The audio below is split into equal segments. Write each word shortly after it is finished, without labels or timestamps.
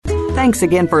Thanks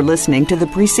again for listening to the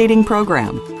preceding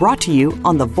program, brought to you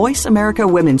on the Voice America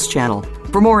Women's Channel.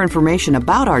 For more information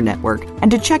about our network and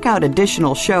to check out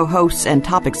additional show hosts and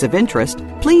topics of interest,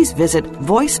 please visit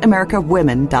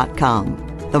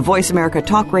voiceamericawomen.com. The Voice America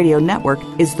Talk Radio Network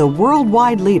is the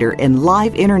worldwide leader in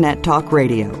live Internet talk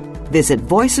radio. Visit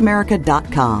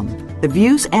voiceamerica.com. The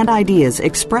views and ideas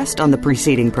expressed on the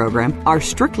preceding program are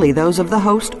strictly those of the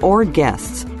host or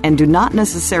guests and do not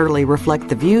necessarily reflect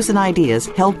the views and ideas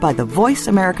held by the Voice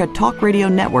America Talk Radio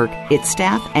Network, its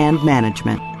staff, and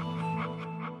management.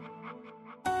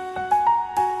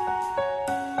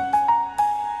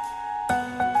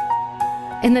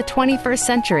 In the 21st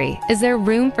century, is there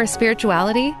room for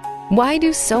spirituality? Why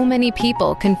do so many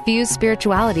people confuse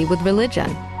spirituality with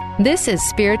religion? This is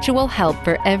Spiritual Help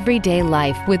for Everyday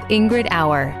Life with Ingrid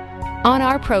Auer. On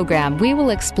our program, we will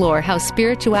explore how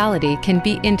spirituality can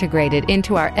be integrated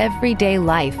into our everyday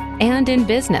life and in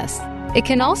business. It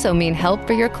can also mean help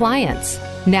for your clients.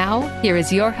 Now, here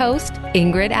is your host,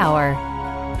 Ingrid Auer.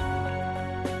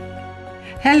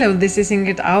 Hello, this is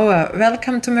Ingrid Auer.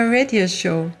 Welcome to my radio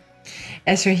show.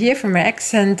 As you hear from my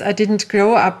accent, I didn't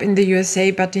grow up in the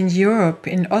USA, but in Europe,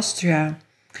 in Austria.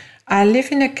 I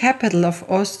live in the capital of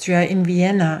Austria, in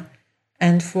Vienna,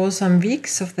 and for some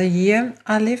weeks of the year,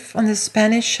 I live on the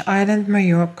Spanish island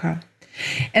Mallorca.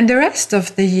 And the rest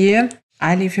of the year,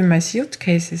 I live in my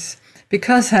suitcases,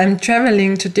 because I'm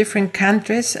traveling to different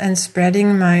countries and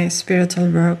spreading my spiritual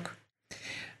work.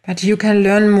 But you can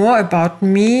learn more about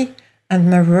me and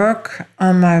my work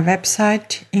on my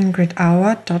website,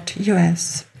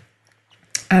 ingridauer.us.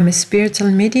 I'm a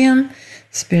spiritual medium,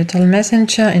 spiritual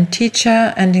messenger and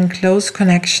teacher, and in close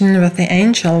connection with the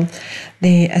angel,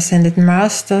 the ascended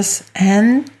masters,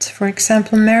 and, for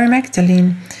example, Mary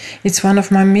Magdalene. It's one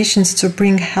of my missions to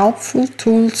bring helpful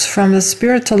tools from the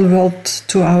spiritual world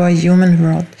to our human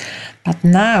world. But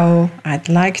now I'd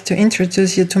like to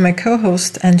introduce you to my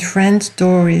co-host and friend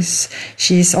Doris.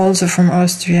 She is also from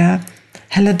Austria.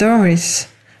 Hello, Doris.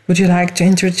 Would you like to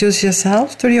introduce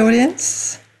yourself to the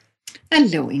audience?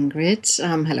 Hello, Ingrid.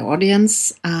 Hello,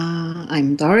 audience.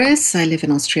 I'm Doris. I live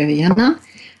in Austria, Vienna,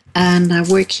 and I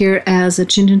work here as a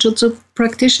Shinjinjutsu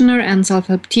practitioner and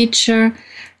self-help teacher,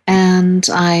 and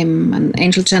I'm an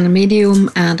angel channel medium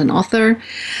and an author.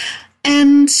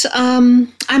 And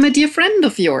I'm a dear friend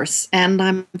of yours, and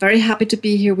I'm very happy to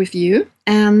be here with you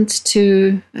and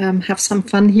to have some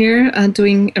fun here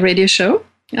doing a radio show.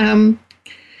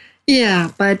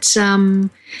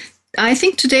 I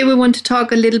think today we want to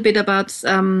talk a little bit about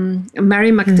Mary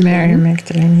Magdalene. Mary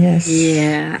Magdalene, yes.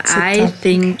 Yeah, I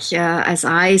think as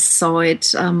I saw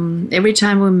it, every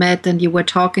time we met and you were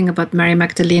talking about Mary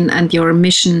Magdalene and your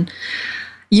mission,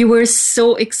 you were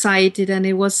so excited, and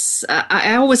it was,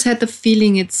 I always had the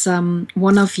feeling it's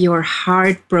one of your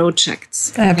heart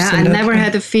projects. Absolutely. Yeah, I never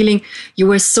had the feeling you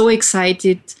were so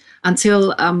excited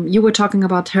until you were talking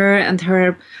about her and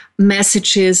her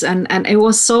messages, and it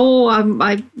was so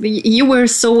you were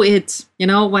so it,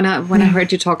 when I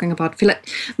heard you talking about. Feel like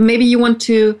maybe you want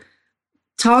to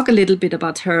talk a little bit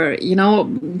about her,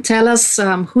 tell us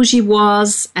who she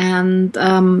was and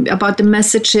about the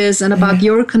messages and about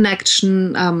your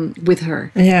connection with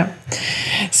her. Yeah.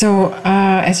 So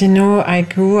as you know, I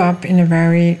grew up in a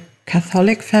very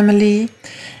Catholic family,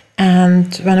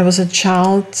 and when I was a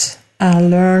child, I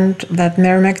learned that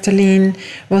Mary Magdalene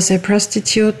was a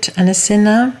prostitute and a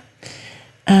sinner,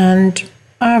 and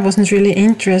I wasn't really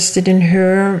interested in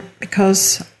her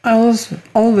because I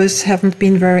always haven't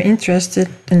been very interested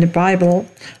in the Bible,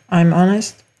 I'm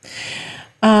honest.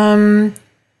 And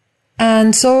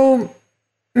so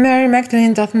Mary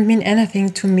Magdalene doesn't mean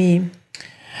anything to me.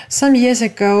 Some years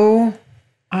ago,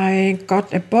 I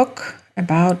got a book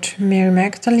about Mary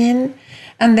Magdalene,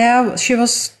 and there she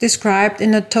was described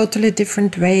in a totally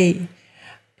different way.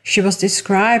 She was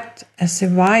described as the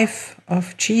wife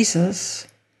of Jesus,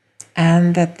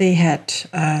 and that they had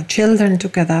children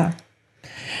together.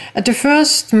 At the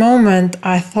first moment,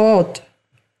 I thought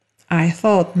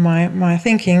my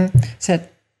thinking said,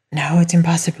 no, it's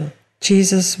impossible.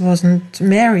 Jesus wasn't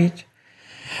married.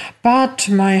 But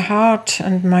my heart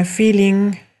and my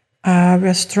feeling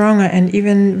were stronger, and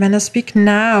even when I speak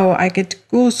now, I get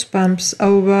goosebumps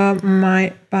over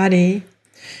my body.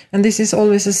 And this is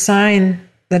always a sign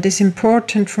that is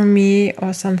important for me,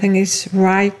 or something is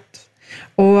right,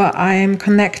 or I am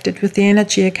connected with the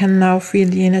energy. I can now feel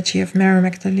the energy of Mary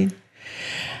Magdalene.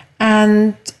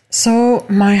 And so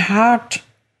my heart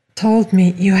told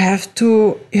me, you have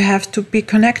to be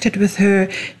connected with her.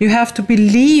 You have to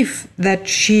believe that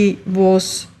she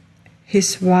was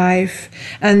his wife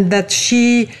and that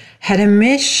she had a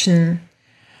mission.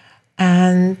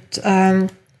 And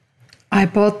I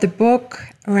bought the book,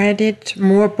 read it,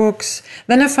 more books.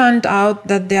 Then I found out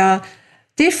that there are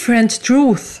different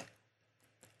truths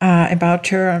about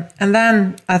her. And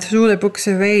then I threw the books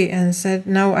away and said,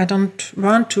 no, I don't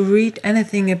want to read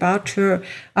anything about her.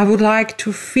 I would like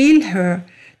to feel her,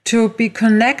 to be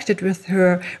connected with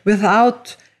her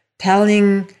without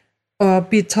telling or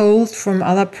be told from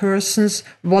other persons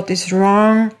what is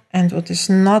wrong and what is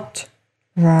not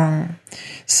wrong.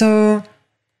 So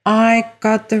I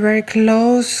got a very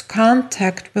close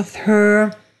contact with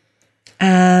her,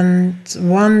 and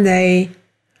one day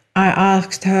I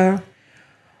asked her,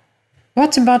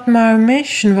 what about my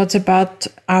mission? What about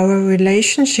our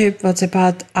relationship? What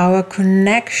about our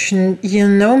connection? You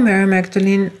know, Mary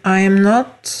Magdalene, I am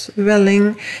not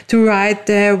willing to write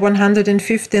the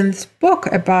 115th book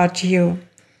about you.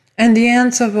 And the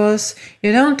answer was,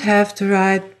 you don't have to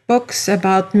write books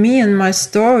about me and my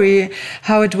story,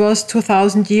 how it was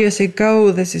 2,000 years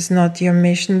ago. This is not your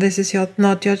mission. This is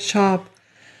not your job.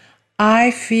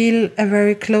 I feel a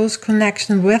very close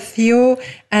connection with you,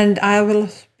 and I will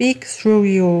speak through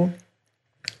you.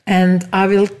 And I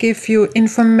will give you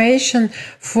information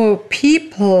for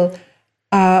people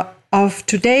of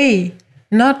today,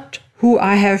 not who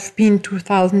I have been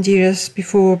 2,000 years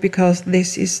before, because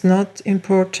this is not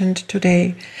important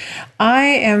today. I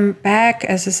am back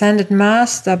as ascended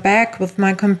master, back with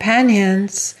my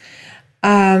companions,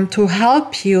 to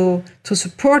help you, to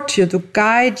support you, to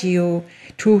guide you,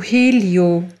 to heal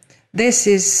you. This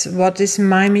is what is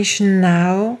my mission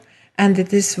now, and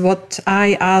it is what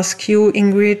I ask you,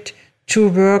 Ingrid, to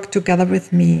work together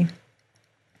with me.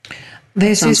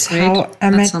 This is great. How I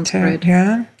met her.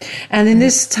 Yeah? And in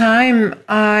this time,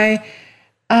 I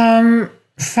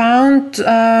found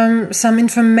some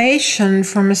information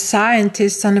from a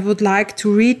scientist, and I would like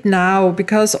to read now,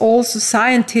 because also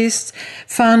scientists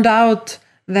found out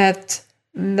that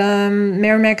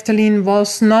Mary Magdalene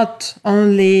was not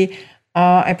only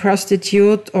a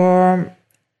prostitute or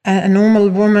a normal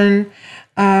woman.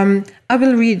 I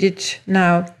will read it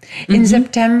now. In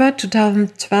September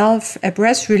 2012, a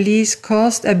press release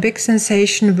caused a big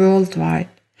sensation worldwide.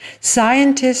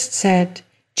 Scientists said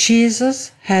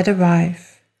Jesus had a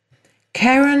wife.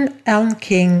 Karen Allen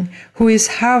King, who is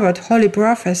Harvard Holy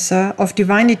Professor of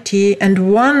Divinity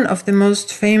and one of the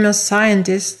most famous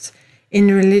scientists in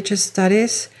religious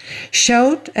studies,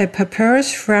 showed a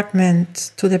papyrus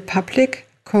fragment to the public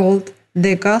called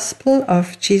The Gospel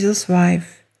of Jesus'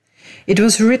 Wife. It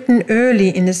was written early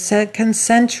in the 2nd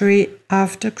century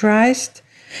after Christ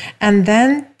and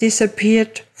then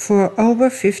disappeared for over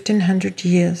 1,500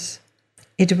 years.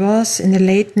 It was in the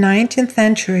late 19th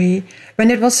century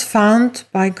when it was found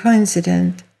by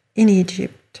coincidence in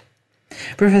Egypt.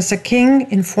 Professor King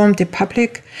informed the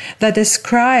public that a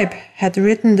scribe had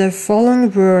written the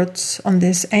following words on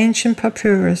this ancient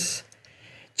papyrus.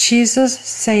 Jesus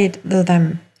said to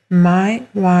them, "My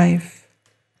wife."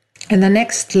 And the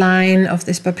next line of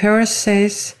this papyrus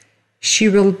says, "She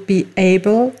will be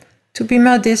able to be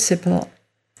my disciple."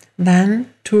 Then,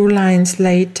 2 lines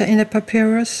later in the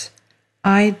papyrus,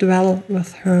 "I dwell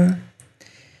with her."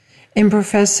 In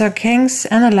Professor King's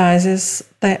analysis,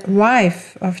 the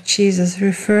wife of Jesus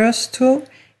refers to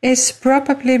is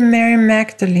probably Mary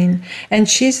Magdalene, and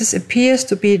Jesus appears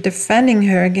to be defending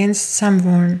her against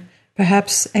someone,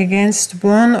 perhaps against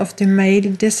one of the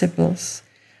male disciples.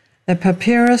 The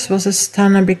papyrus was a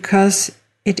stunner because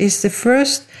it is the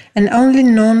first and only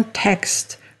known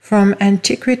text from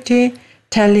antiquity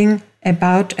telling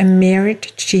about a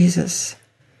married Jesus.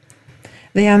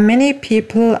 There are many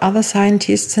people, other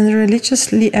scientists and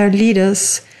religious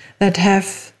leaders that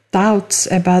have doubts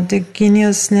about the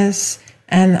geniusness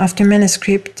of the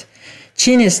manuscript,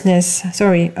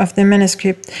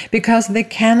 because they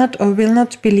cannot or will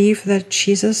not believe that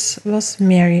Jesus was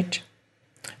married.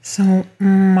 So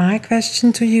my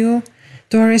question to you,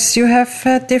 Doris, you have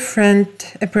a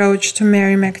different approach to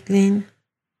Mary Magdalene.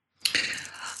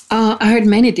 I heard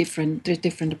many different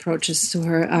approaches to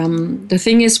her. The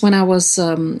thing is, when I was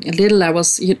little, I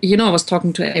was, I was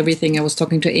talking to everything. I was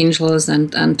talking to angels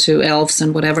and to elves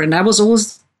and whatever. And I was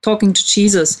always talking to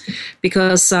Jesus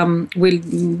because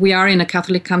we are in a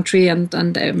Catholic country and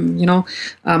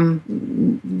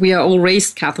we are all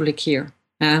raised Catholic here.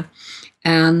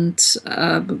 And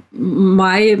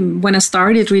when I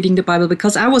started reading the Bible,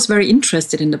 because I was very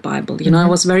interested in the Bible, I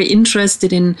was very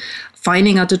interested in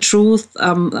finding out the truth,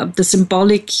 the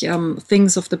symbolic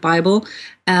things of the Bible.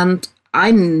 And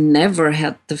I never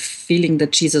had the feeling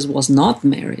that Jesus was not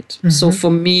married. Mm-hmm. So for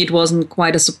me, it wasn't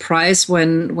quite a surprise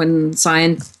when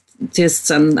scientists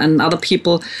and other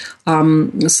people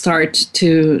start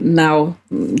to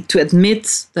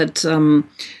admit that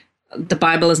the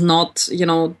Bible is not,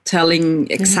 telling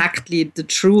exactly the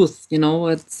truth.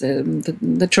 It's,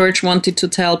 the church wanted to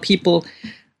tell people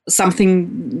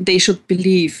something they should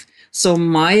believe. So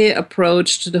my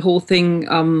approach to the whole thing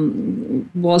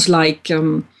was like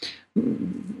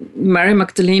Mary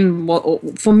Magdalene,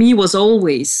 for me, was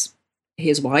always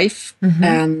his wife.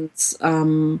 And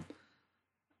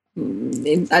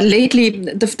lately,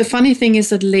 the funny thing is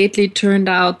that lately it turned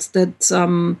out that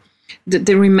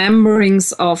the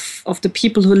rememberings of the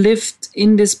people who lived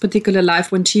in this particular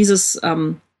life when Jesus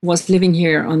was living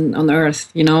here on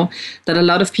earth, that a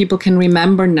lot of people can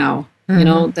remember now,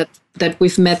 that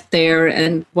we've met there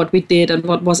and what we did and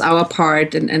what was our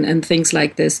part and things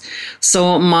like this.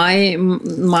 So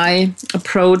my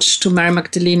approach to Mary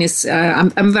Magdalene is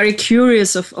I'm very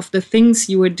curious of the things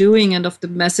you were doing and of the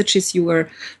messages you were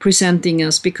presenting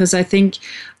us, because I think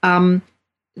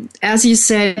as you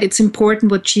said, it's important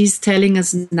what she's telling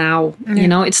us now.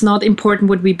 It's not important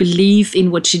what we believe in,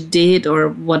 what she did or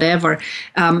whatever.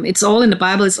 It's all in the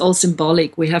Bible. It's all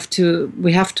symbolic. We have to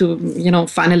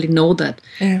finally know that.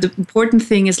 The important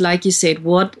thing is, like you said,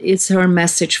 what is her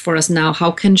message for us now?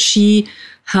 How can she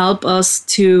help us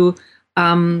to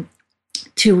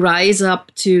rise up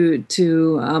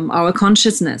to our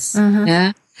consciousness?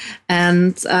 Yeah,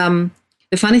 and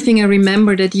the funny thing, I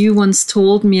remember that you once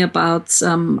told me about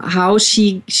how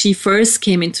she first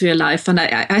came into your life, and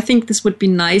I think this would be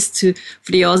nice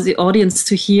for the audience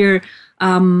to hear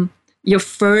your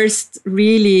first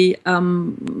really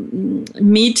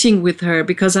meeting with her,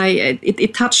 because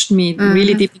it touched me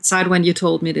really deep inside when you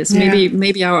told me this.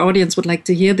 Maybe our audience would like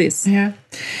to hear this. Yeah.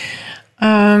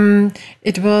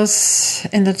 It was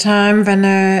in the time when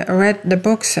I read the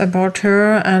books about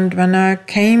her and when I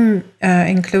came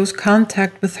in close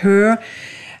contact with her.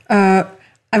 I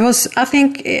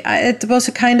think it was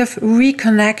a kind of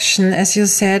reconnection, as you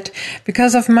said,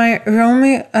 because of my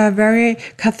very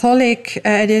Catholic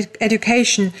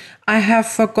education. I have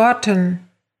forgotten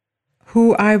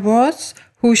who I was,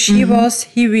 who she was,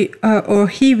 we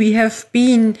have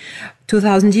been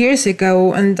 2,000 years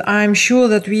ago, and I'm sure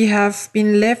that we have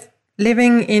been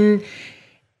living in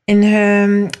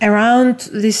around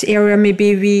this area.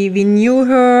 Maybe we knew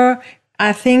her.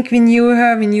 I think we knew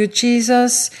her. We knew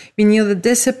Jesus. We knew the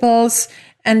disciples,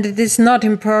 and it is not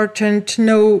important to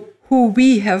know who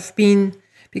we have been,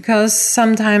 because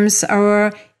sometimes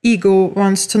our ego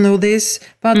wants to know this.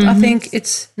 But I think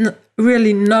it's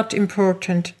really not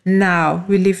important now.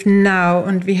 We live now,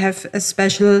 and we have a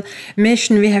special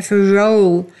mission. We have a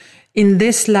role in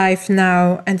this life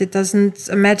now, and it doesn't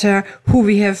matter who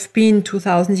we have been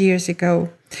 2,000 years ago.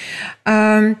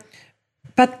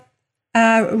 But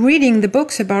reading the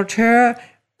books about her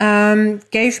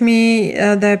gave me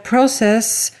the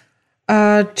process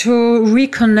to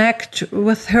reconnect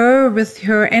with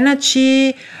her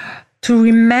energy, to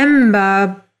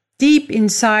remember deep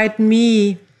inside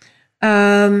me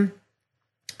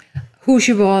who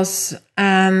she was.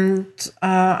 And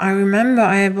I remember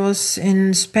I was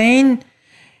in Spain,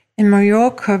 in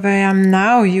Mallorca, where I am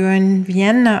now. You're in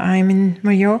Vienna, I'm in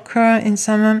Mallorca in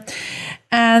summer.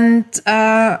 And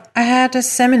I had a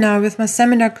seminar with my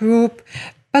seminar group,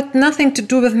 but nothing to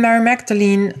do with Mary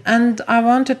Magdalene. And I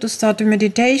wanted to start a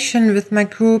meditation with my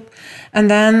group. And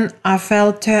then I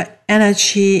felt her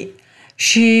energy.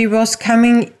 She was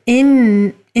coming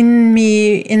in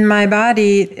me, in my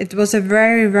body. It was a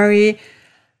very, very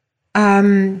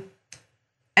dense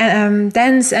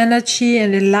energy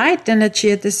and a light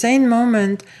energy at the same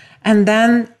moment. And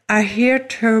then I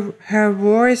heard her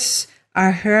voice.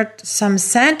 I heard some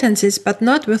sentences, but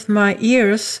not with my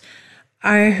ears.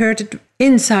 I heard it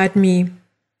inside me.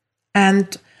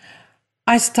 And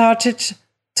I started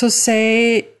to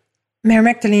say, Mary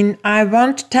Magdalene, I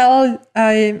won't tell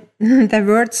the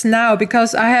words now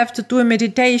because I have to do a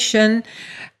meditation.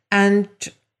 And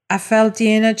I felt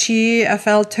the energy, I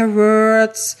felt her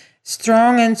words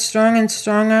strong and strong and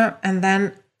stronger. And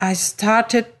then I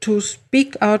started to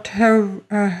speak out her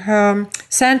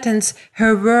sentence,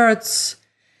 her words.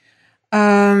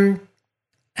 And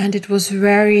it was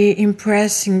very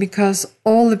impressive because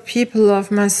all the people of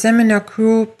my seminar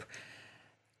group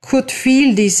could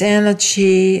feel this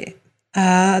energy.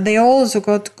 They also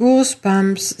got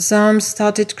goosebumps. Some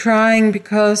started crying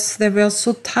because they were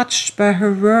so touched by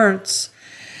her words.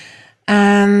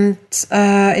 And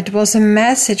it was a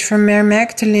message from Mary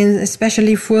Magdalene,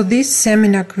 especially for this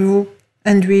seminar group,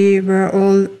 and we were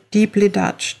all deeply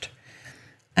touched.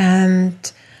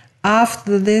 And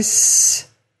after this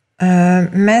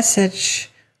message,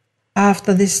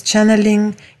 after this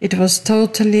channeling, it was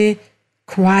totally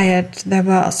quiet. There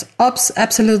was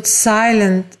absolute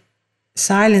silence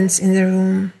in the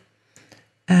room.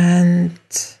 and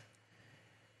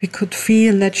we could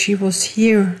feel that she was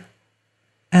here.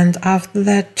 And after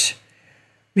that,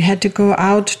 we had to go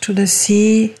out to the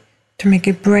sea to make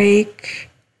a break,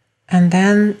 and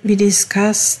then we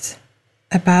discussed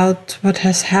about what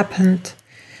has happened.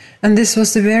 And this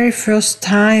was the very first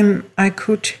time I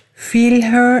could feel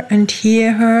her and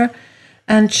hear her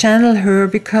and channel her,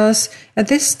 because at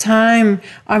this time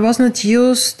I was not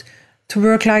used to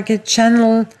work like a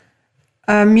channel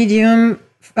medium,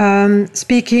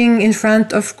 speaking in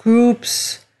front of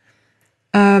groups,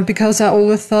 because I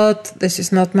always thought, this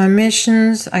is not my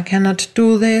mission, I cannot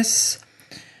do this.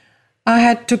 I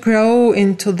had to grow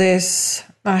into this.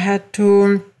 I had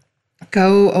to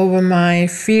go over my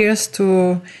fears,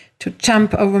 to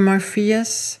jump over my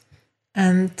fears.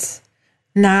 And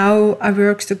now I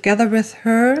work together with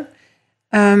her,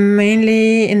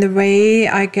 mainly in the way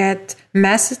I get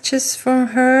messages from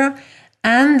her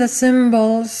and the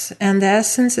symbols and the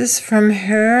essences from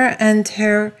her and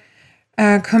her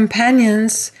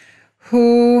companions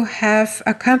who have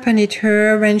accompanied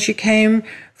her when she came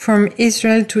from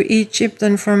Israel to Egypt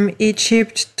and from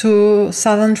Egypt to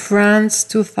southern France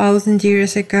 2,000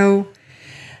 years ago.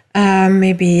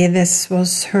 Maybe this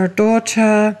was her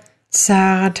daughter,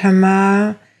 Sarah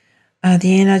Tamar,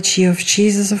 the energy of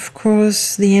Jesus, of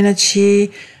course, the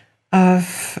energy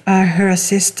of her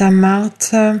sister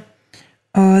Martha,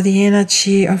 or the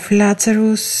energy of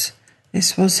Lazarus.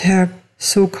 This was her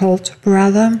so-called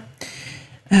brother.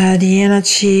 The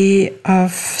energy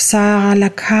of Sarah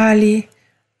Lakali,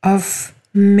 of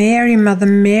Mary, Mother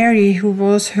Mary, who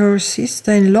was her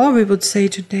sister-in-law, we would say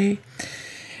today.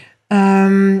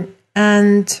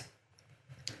 And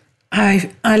I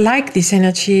like these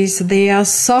energies. They are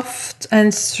soft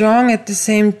and strong at the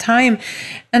same time.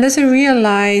 And as I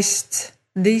realized,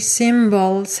 these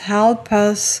symbols help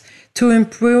us to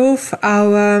improve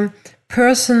our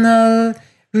personal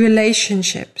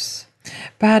relationships.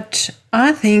 But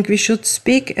I think we should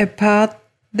speak about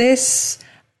this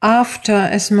after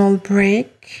a small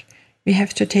break. We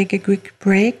have to take a quick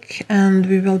break, and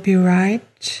we will be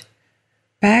right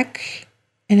back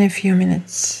in a few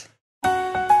minutes.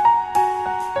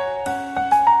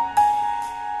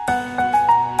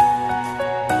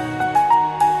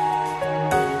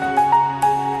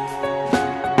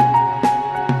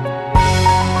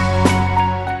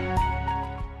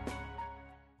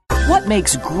 What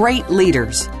makes great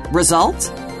leaders?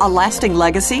 Results? A lasting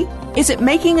legacy? Is it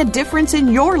making a difference in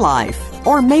your life,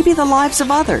 or maybe the lives of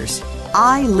others?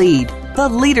 I Lead, the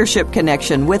Leadership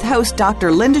Connection with host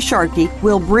Dr. Linda Sharkey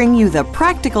will bring you the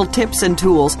practical tips and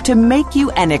tools to make you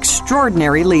an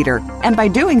extraordinary leader, and by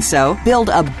doing so, build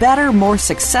a better, more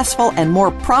successful, and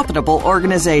more profitable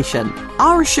organization.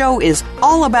 Our show is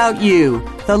all about you,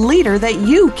 the leader that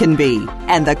you can be,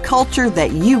 and the culture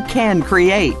that you can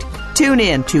create. Tune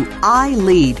in to I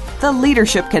Lead, the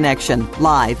Leadership Connection,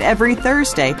 live every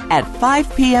Thursday at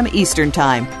 5 p.m. Eastern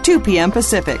Time, 2 p.m.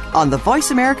 Pacific, on the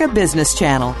Voice America Business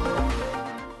Channel.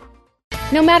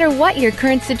 No matter what your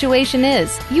current situation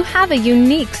is, you have a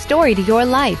unique story to your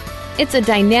life. It's a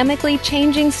dynamically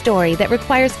changing story that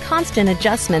requires constant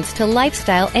adjustments to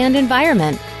lifestyle and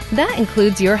environment. That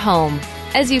includes your home.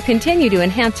 As you continue to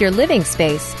enhance your living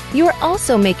space, you are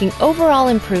also making overall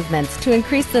improvements to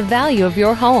increase the value of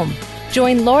your home.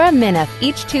 Join Laura Minoff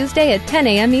each Tuesday at 10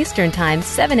 a.m. Eastern Time,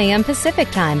 7 a.m. Pacific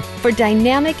Time for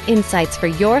dynamic insights for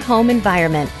your home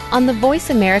environment on the Voice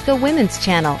America Women's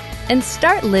Channel. And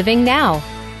start living now.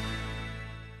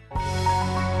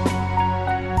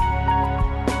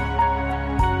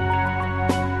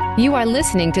 You are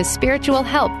listening to Spiritual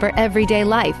Help for Everyday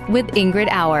Life with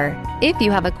Ingrid Auer. If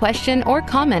you have a question or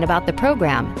comment about the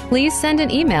program, please send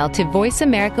an email to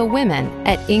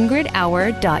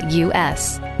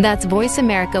voiceamericawomen@ingridauer.us. That's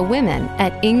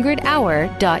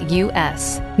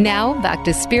voiceamericawomen@ingridauer.us. Now, back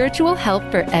to Spiritual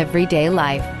Help for Everyday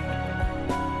Life.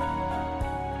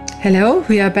 Hello,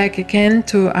 we are back again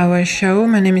to our show.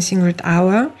 My name is Ingrid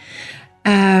Auer.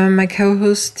 My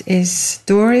co-host is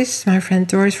Doris, my friend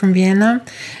Doris from Vienna.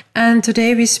 And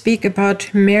today we speak about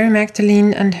Mary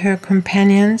Magdalene and her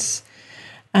companions.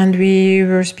 And we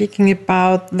were speaking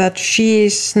about that she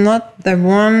is not the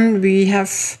one. We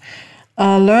have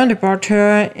learned about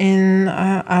her in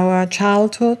our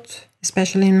childhood,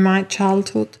 especially in my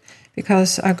childhood,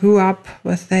 because I grew up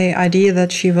with the idea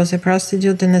that she was a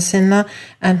prostitute and a sinner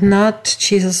and not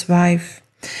Jesus' wife.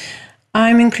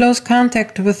 I'm in close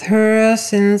contact with her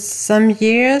since some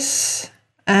years,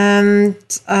 and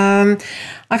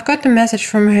I've got a message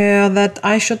from her that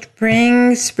I should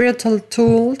bring spiritual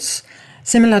tools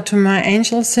similar to my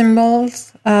angel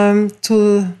symbols down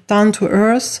to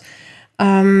earth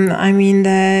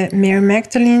the Mary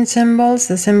Magdalene symbols,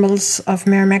 the symbols of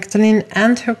Mary Magdalene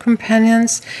and her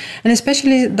companions, and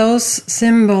especially those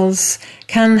symbols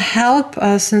can help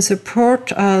us and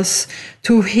support us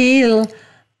to heal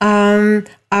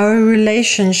our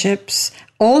relationships,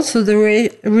 also the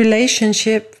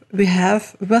relationship we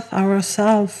have with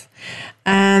ourselves.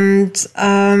 And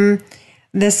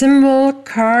the symbol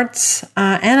cards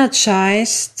are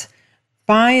energized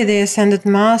by the Ascended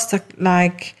Master,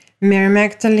 like Mary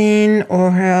Magdalene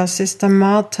or her sister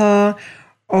Martha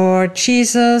or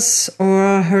Jesus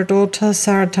or her daughter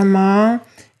Sarah Tamar.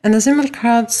 And the symbol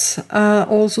cards are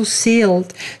also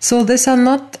sealed. So these are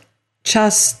not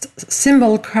just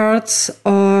symbol cards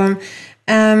or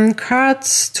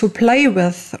cards to play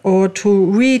with or to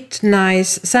read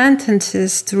nice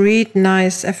sentences, to read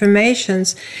nice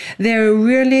affirmations. They're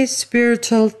really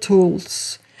spiritual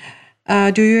tools.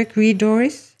 Do you agree,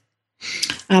 Doris?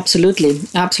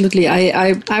 Absolutely.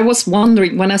 I was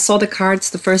wondering, when I saw the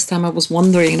cards the first time, I was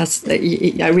wondering,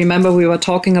 and I remember we were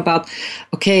talking about,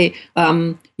 okay,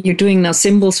 you're doing now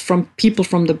symbols from people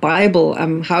from the Bible.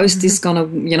 How is this gonna,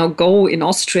 go in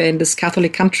Austria, in this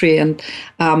Catholic country? And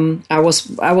I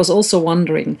was also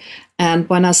wondering. And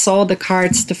when I saw the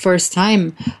cards the first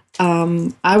time,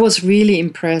 I was really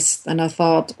impressed, and I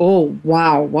thought, oh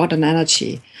wow, what an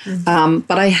energy!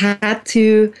 But I had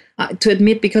to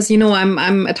admit, because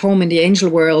I'm at home in the angel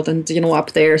world, and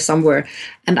up there somewhere,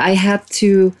 and I had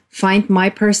to find my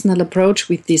personal approach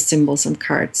with these symbols and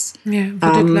cards. Yeah,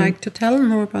 would you like to tell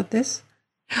more about this?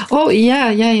 Oh,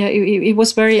 yeah. It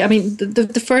was very,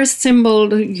 the first symbol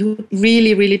that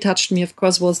really, really touched me, of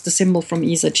course, was the symbol from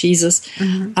Isa, Jesus.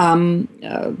 I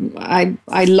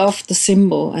loved the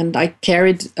symbol, and I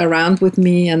carried around with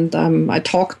me, and I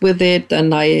talked with it,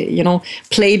 and I,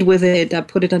 played with it. I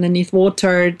put it underneath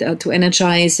water to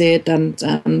energize it, and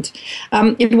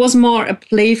it was more a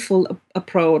playful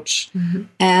approach.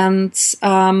 And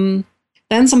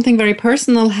then something very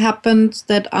personal happened,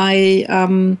 that I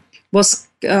was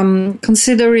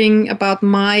considering about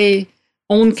my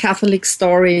own Catholic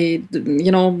story,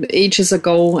 ages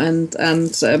ago,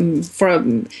 and for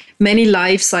many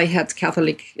lives I had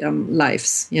Catholic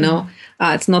lives.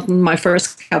 It's not my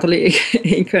first Catholic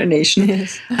incarnation.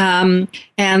 Yes.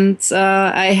 And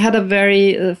I had a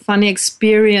very funny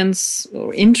experience,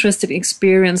 or interesting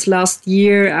experience. Last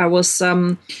year, I was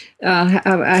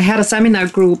I had a seminar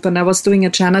group, and I was doing a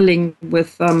channeling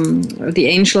with the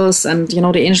angels, and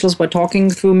the angels were talking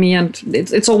through me, and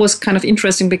it's always kind of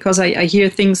interesting, because I hear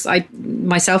things I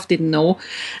myself didn't know,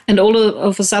 and all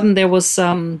of a sudden there was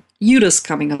Judas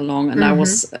coming along, and I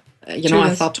was.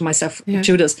 I thought to myself,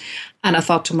 Judas, and I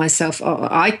thought to myself, oh,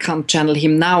 I can't channel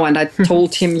him now. And I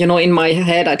told him, in my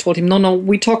head, I told him, no,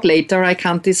 we talk later. I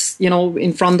can't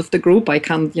in front of the group, I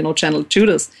can't, channel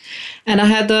Judas. And I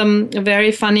had a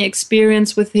very funny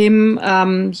experience with him.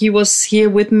 He was here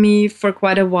with me for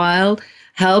quite a while,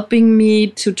 helping me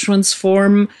to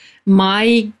transform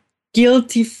my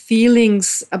guilty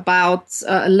feelings about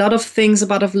a lot of things,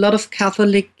 about a lot of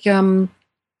Catholic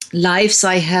lives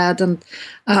I had, and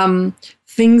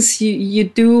things you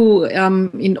do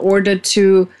in order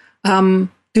to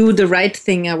do the right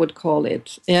thing, I would call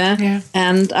it. Yeah.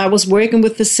 And I was working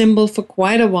with the symbol for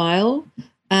quite a while,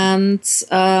 and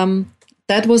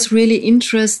that was really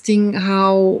interesting,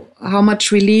 how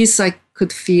much release I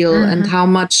could feel, and how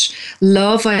much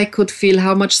love I could feel,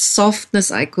 how much softness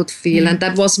I could feel. And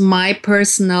that was my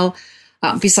personal,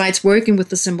 besides working with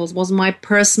the symbols, was my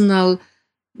personal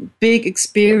big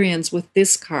experience with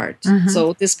this card.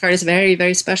 So this card is very,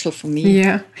 very special for me.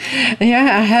 Yeah,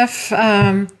 I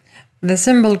have the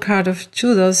symbol card of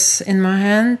Judas in my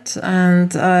hand,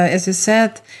 and as you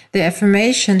said, the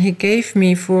affirmation he gave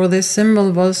me for this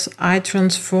symbol was, I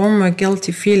transform my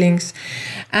guilty feelings.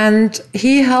 And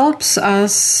he helps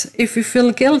us if we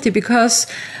feel guilty, because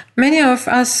many of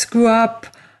us grew up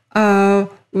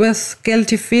with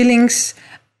guilty feelings,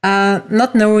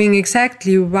 not knowing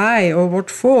exactly why or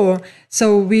what for.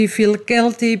 So we feel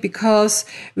guilty because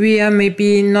we are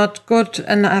maybe not good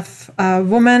enough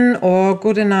woman or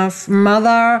good enough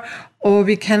mother, or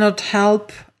we cannot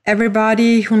help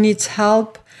everybody who needs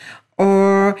help.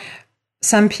 Or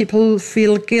some people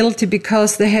feel guilty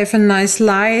because they have a nice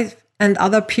life and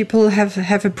other people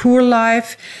have a poor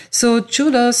life. So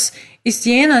Judas is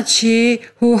the energy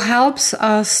who helps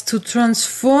us to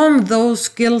transform those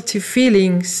guilty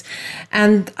feelings.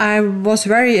 And I was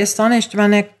very astonished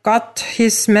when I got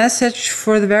his message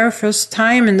for the very first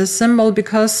time in the symbol,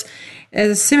 because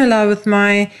it's similar with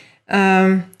my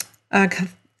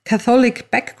Catholic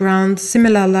background,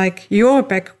 similar like your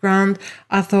background.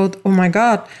 I thought, oh my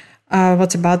God,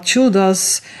 What about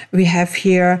Judas? We have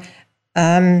here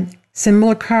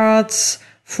symbol cards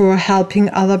for helping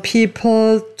other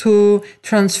people to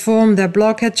transform their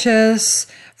blockages,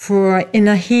 for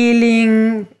inner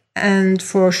healing, and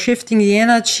for shifting the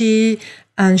energy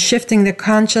and shifting the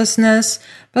consciousness.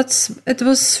 But it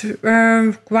was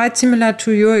quite similar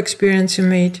to your experience you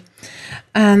made.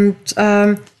 And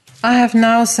I have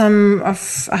now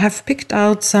I have picked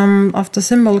out some of the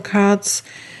symbol cards.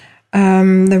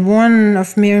 The one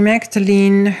of Mary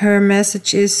Magdalene, her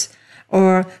message is,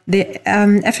 or the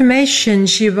affirmation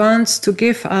she wants to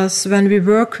give us when we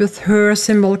work with her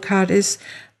symbol card is,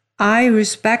 I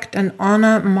respect and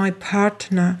honor my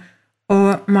partner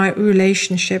or my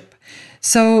relationship.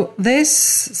 So this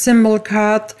symbol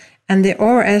card and the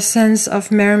aura essence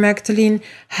of Mary Magdalene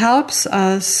helps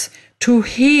us to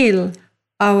heal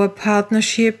our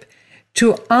partnership,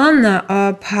 to honor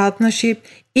our partnership,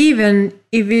 even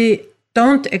if we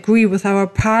don't agree with our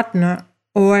partner,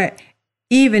 or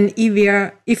even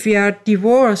if we are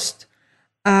divorced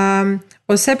or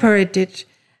separated.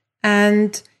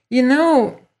 And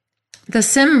the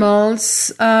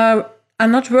symbols are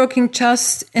not working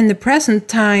just in the present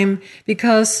time,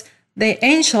 because the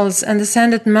angels and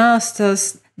ascended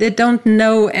masters, they don't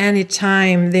know any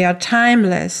time. They are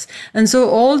timeless. And so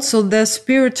also the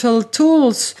spiritual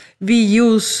tools we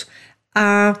use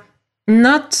are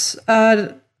not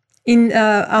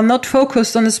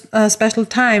focused on a special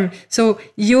time. So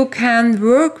you can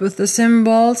work with the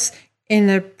symbols in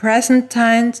the present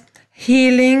time,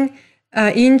 healing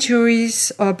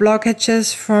injuries or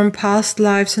blockages from past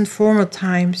lives and former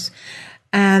times.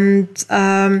 And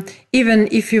even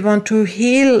if you want to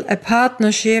heal a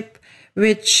partnership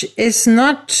which exists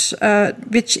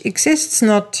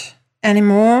not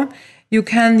anymore, you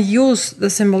can use the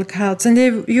symbol cards, and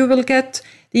you will get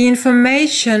the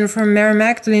information from Mary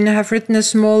Magdalene. I have written a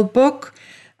small book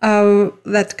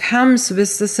that comes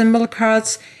with the symbol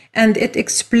cards, and it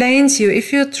explains you.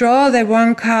 If you draw the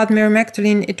one card, Mary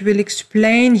Magdalene, it will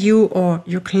explain you or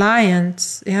your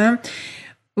clients,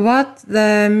 what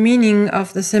the meaning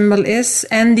of the symbol is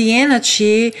and the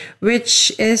energy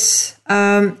which is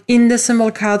in the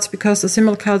symbol cards, because the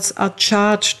symbol cards are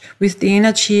charged with the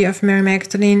energy of Mary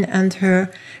Magdalene and her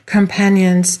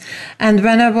companions. And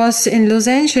when I was in Los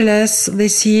Angeles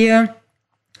this year,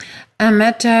 I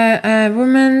met a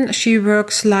woman. She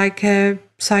works like a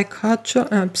psychologist.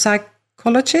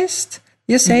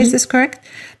 You say, is this correct?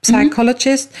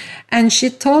 Psychologist. And she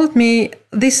told me,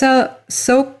 these are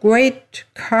so great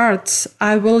cards.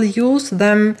 I will use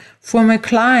them for my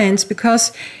clients,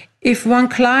 because if one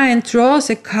client draws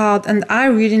a card and I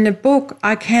read in a book,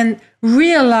 I can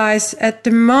realize at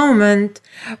the moment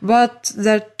what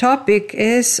the topic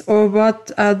is, or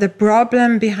what the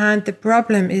problem behind the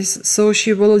problem is. So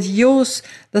she will use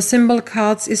the symbol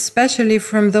cards, especially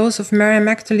from those of Mary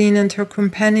Magdalene and her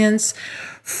companions,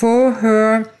 for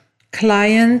her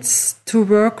clients to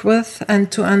work with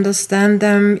and to understand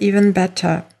them even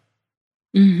better.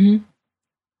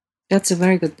 That's a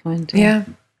very good point. Yeah.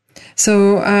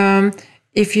 So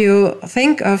if you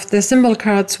think of the symbol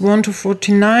cards 1 to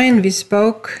 49 we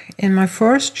spoke in my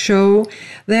first show,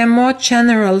 they are more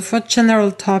general, for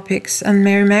general topics. And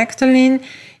Mary Magdalene,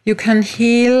 you can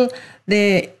heal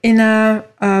the inner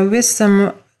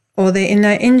wisdom or the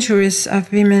inner injuries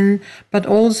of women, but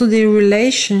also the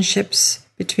relationships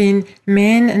between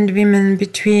men and women,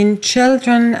 between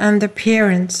children and the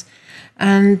parents.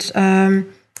 And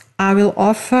I will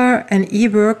offer an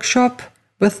e-workshop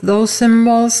with those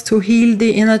symbols to heal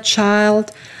the inner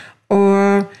child,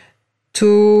 or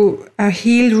to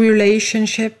heal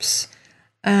relationships.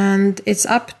 And it's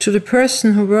up to the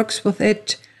person who works with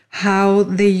it how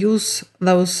they use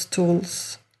those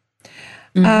tools.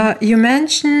 You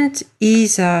mentioned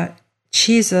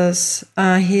Jesus.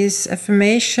 His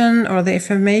affirmation, or the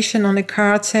affirmation on the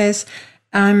card says,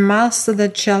 I master the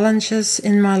challenges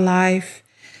in my life.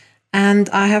 And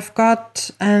I have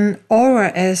got an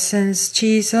aura essence,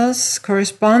 Jesus,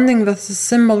 corresponding with the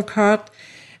symbol card.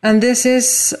 And this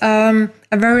is a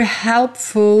very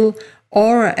helpful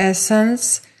aura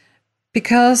essence,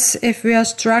 because if we are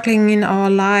struggling in our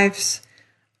lives,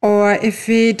 or if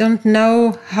we don't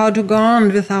know how to go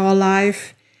on with our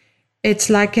life, it's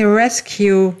like a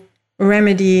rescue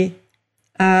remedy.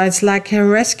 It's like a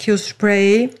rescue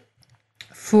spray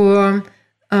for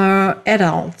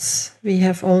adults. We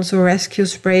have also rescue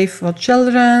spray for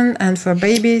children and for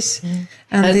babies.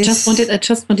 And I just wanted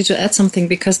to add something,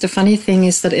 because the funny thing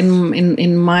is that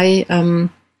in my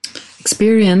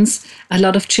experience, a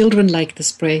lot of children like the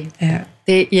spray.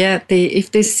 They if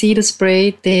they see the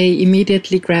spray, they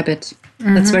immediately grab it.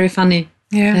 That's very funny.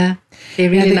 Yeah. They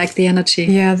really like the energy.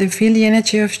 Yeah, they feel the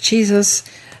energy of Jesus,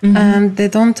 and they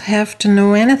don't have to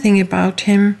know anything about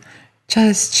him,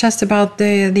 just about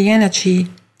the energy.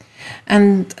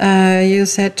 And you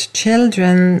said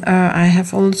children. I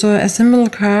have also a symbol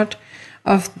card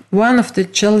of one of the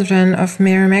children of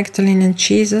Mary Magdalene and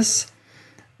Jesus.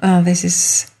 This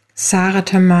is Sarah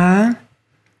Tamar.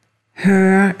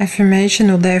 Her affirmation,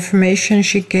 or the affirmation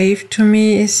she gave to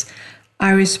me, is,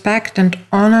 I respect and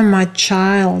honor my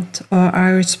child, or I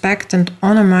respect and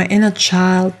honor my inner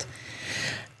child.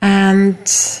 And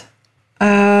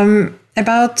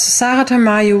about Sarah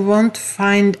Tamar, you won't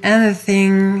find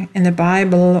anything in the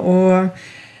Bible or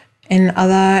in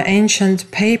other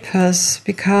ancient papers,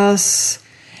 because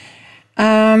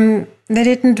they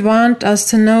didn't want us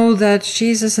to know that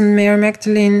Jesus and Mary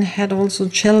Magdalene had also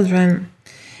children.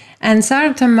 And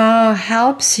Sarah Tamar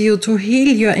helps you to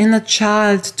heal your inner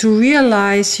child, to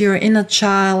realize your inner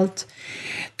child,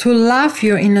 to love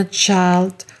your inner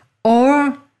child.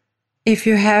 Or if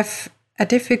you have a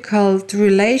difficult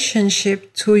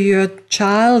relationship to your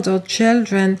child or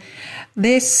children,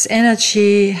 this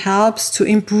energy helps to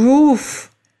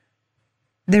improve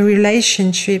the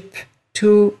relationship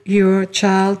to your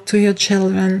child, to your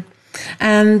children.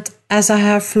 And as I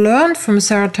have learned from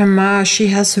Sarah Tamar, she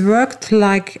has worked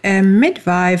like a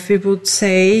midwife, we would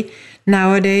say,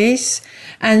 nowadays.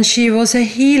 And she was a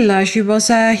healer. She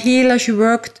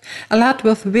worked a lot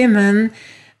with women.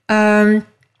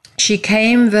 She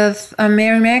came with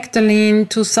Mary Magdalene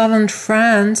to southern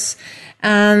France,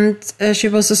 and she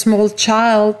was a small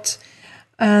child.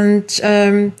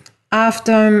 And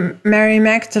after Mary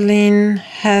Magdalene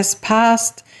has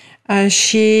passed,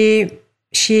 she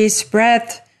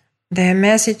spread the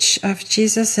message of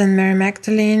Jesus and Mary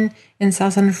Magdalene in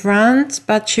southern France,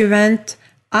 but she went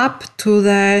up to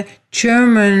the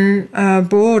German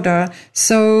border.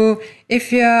 So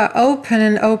if you're open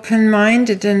and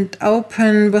open-minded and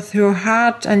open with your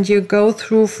heart, and you go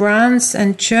through France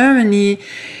and Germany,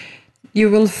 you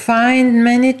will find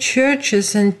many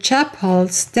churches and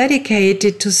chapels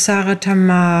dedicated to Sarah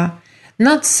Tamar.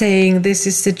 Not saying this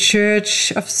is the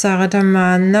church of Sarah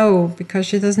Tamar, no, because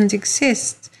she doesn't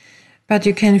exist. But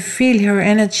you can feel her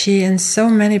energy in so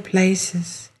many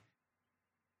places.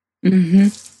 Mm-hmm.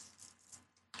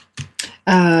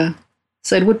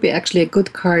 So it would be actually a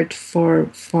good card for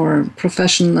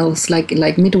professionals like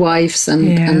midwives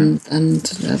and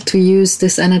to use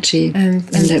this energy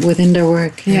within their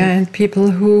work. Yeah, and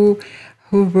people who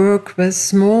work with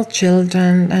small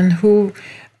children and who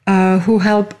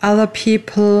help other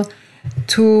people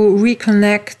to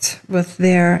reconnect with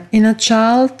their inner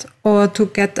child, or to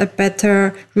get a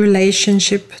better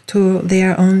relationship to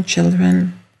their own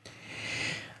children.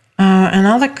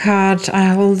 Another card I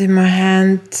hold in my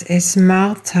hand is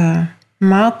Martha.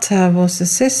 Martha was the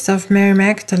sister of Mary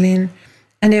Magdalene,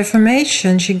 and the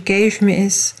affirmation she gave me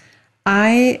is,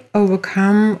 I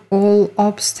overcome all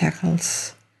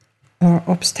obstacles. Or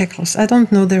obstacles. I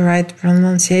don't know the right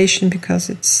pronunciation because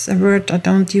it's a word I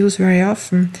don't use very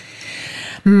often.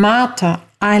 Martha,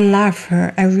 I love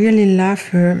her. I really love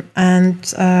her.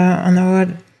 And on our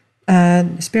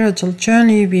spiritual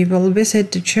journey, we will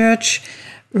visit the church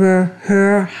where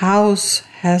her house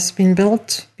has been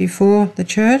built before the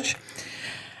church.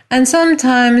 And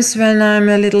sometimes when I'm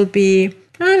a little bit,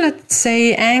 let's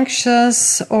say,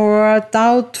 anxious or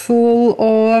doubtful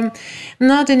or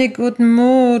not in a good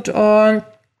mood, or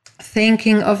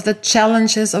thinking of the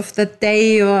challenges of the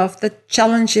day or of the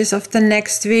challenges of the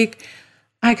next week,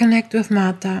 I connect with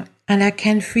Martha, and I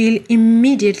can feel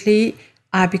immediately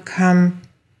I become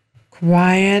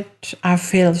quiet. I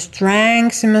feel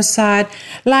strength in my side,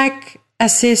 like a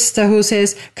sister who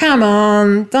says, come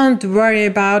on, don't worry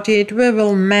about it, we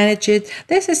will manage it.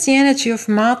 This is the energy of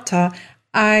Martha.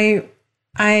 I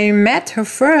met her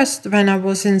first when I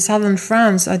was in southern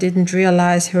France. I didn't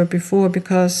realize her before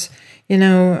because,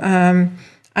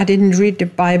 I didn't read the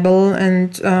Bible,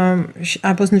 and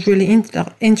I wasn't really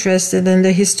interested in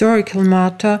the historical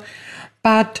Martha.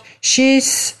 But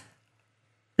she's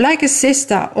like a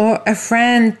sister or a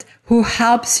friend who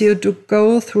helps you to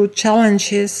go through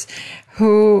challenges,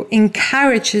 who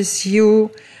encourages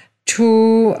you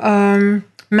to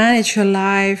manage your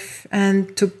life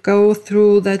and to go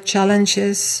through the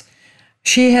challenges.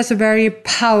 She has a very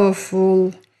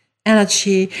powerful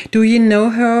energy. Do you know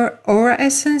her aura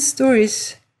essence,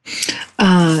 Doris?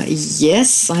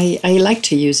 Yes, I like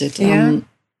to use it. Yeah.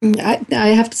 I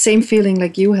have the same feeling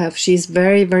like you have. She's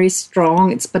very, very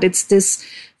strong. It's this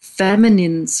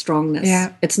feminine strongness.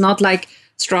 Yeah. It's not like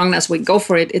strongness, we go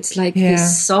for it. It's like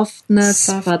this softness,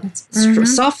 but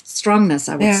soft strongness,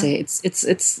 I would say.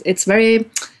 It's very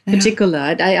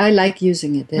particular. I like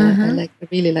using it. I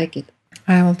really like it.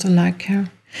 I also like her.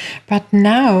 But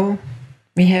now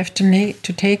we have to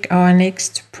take our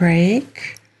next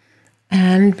break,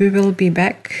 and we will be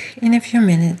back in a few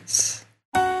minutes.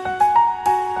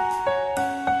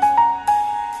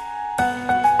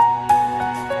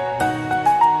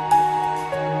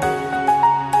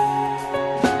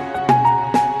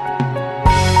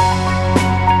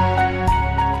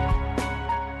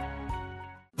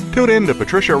 Tune in to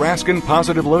Patricia Raskin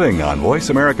Positive Living on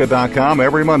VoiceAmerica.com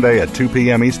every Monday at 2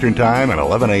 p.m. Eastern Time and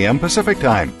 11 a.m. Pacific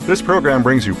Time. This program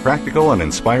brings you practical and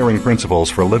inspiring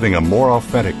principles for living a more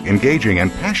authentic, engaging,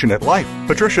 and passionate life.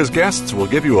 Patricia's guests will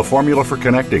give you a formula for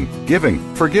connecting,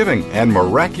 giving, forgiving, and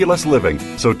miraculous living.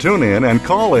 So tune in and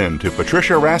call in to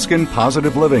Patricia Raskin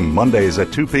Positive Living Mondays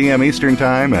at 2 p.m. Eastern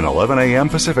Time and 11 a.m.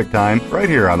 Pacific Time right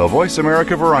here on the Voice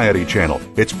America Variety Channel.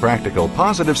 It's practical,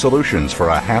 positive solutions for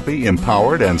a happy,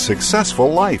 empowered, and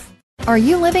successful life. Are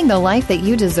you living the life that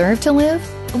you deserve to live?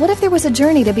 What if there was a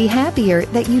journey to be happier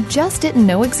that you just didn't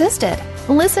know existed?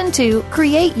 Listen to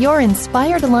Create Your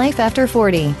Inspired Life After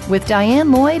 40 with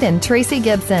Diane Lloyd and Tracy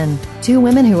Gibson, two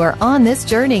women who are on this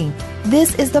journey.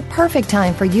 This is the perfect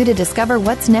time for you to discover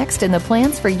what's next in the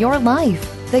plans for your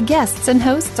life. The guests and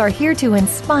hosts are here to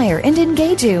inspire and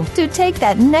engage you to take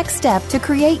that next step to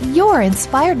create your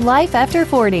inspired life after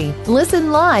 40.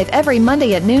 Listen live every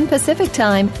Monday at noon Pacific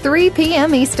Time, 3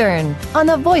 p.m. Eastern on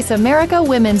the Voice America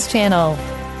Women's Channel.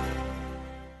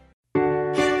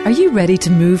 Are you ready to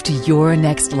move to your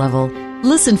next level?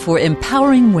 Listen for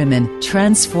Empowering Women,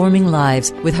 Transforming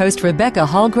Lives with host Rebecca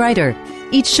Hall-Greider.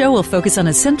 Each show will focus on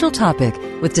a central topic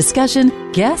with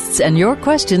discussion, guests, and your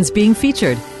questions being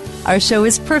featured. Our show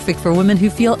is perfect for women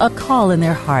who feel a call in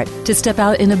their heart to step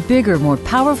out in a bigger, more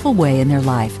powerful way in their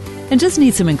life and just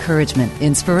need some encouragement,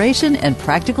 inspiration, and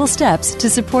practical steps to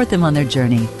support them on their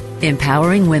journey.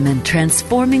 Empowering Women,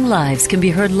 Transforming Lives can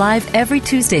be heard live every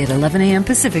Tuesday at 11 a.m.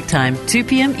 Pacific Time, 2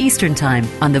 p.m. Eastern Time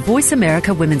on the Voice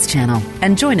America Women's Channel.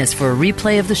 And join us for a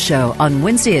replay of the show on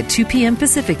Wednesday at 2 p.m.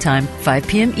 Pacific Time, 5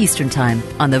 p.m. Eastern Time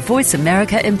on the Voice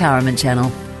America Empowerment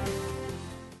Channel.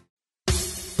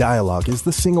 Dialogue is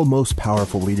the single most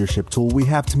powerful leadership tool we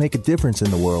have to make a difference in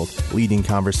the world. Leading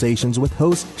Conversations with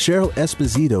host Cheryl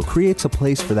Esposito creates a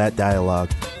place for that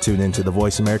dialogue. Tune into the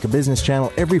Voice America Business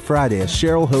Channel every Friday as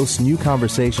Cheryl hosts new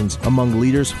conversations among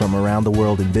leaders from around the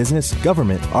world in business,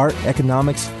 government, art,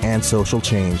 economics, and social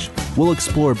change. We'll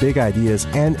explore big ideas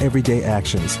and everyday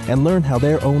actions and learn how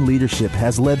their own leadership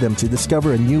has led them to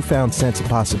discover a newfound sense of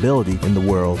possibility in the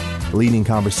world. Leading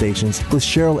Conversations with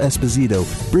Cheryl Esposito,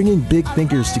 bringing big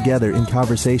thinkers together in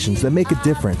conversations that make a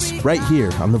difference right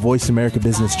here on the Voice America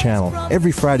Business Channel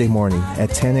every Friday morning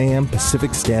at 10 a.m.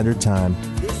 Pacific Standard Time.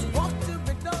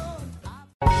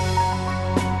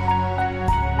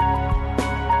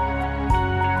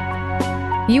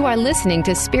 You are listening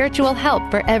to Spiritual Help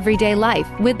for Everyday Life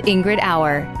with Ingrid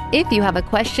Auer. If you have a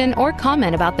question or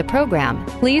comment about the program,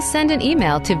 please send an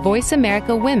email to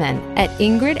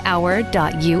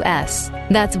voiceamericawomen@ingridauer.us.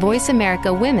 That's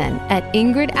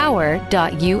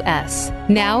voiceamericawomen@ingridauer.us.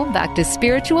 Now back to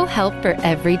Spiritual Help for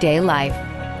Everyday Life.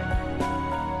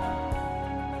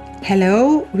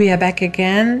 Hello, we are back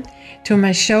again to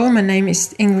my show. My name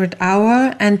is Ingrid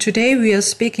Auer, and today we are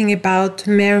speaking about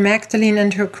Mary Magdalene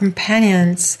and her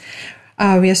companions.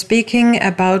 We are speaking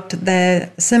about the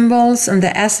symbols and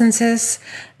the essences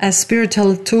as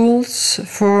spiritual tools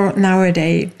for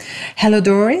nowadays. Hello,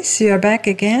 Doris, you are back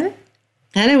again.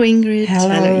 Hello, Ingrid.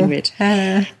 Hello, Ingrid.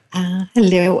 Hello.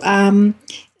 Hello.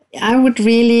 I would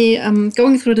really,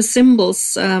 going through the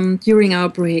symbols during our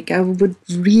break, I would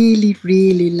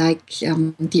really like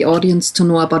the audience to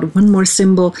know about one more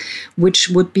symbol, which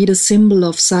would be the symbol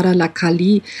of Sarala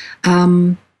Kali,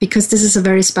 because this is a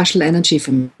very special energy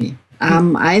for me.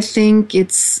 I think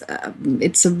it's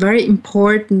a very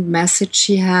important message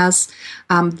she has,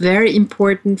 very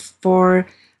important for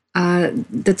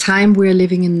the time we're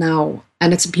living in now.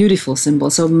 And it's a beautiful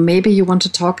symbol. So maybe you want to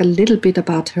talk a little bit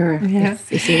about her,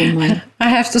 if you don't mind. I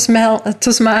have to smile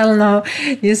now.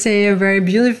 You say a very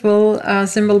beautiful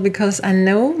symbol, because I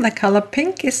know the color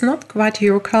pink is not quite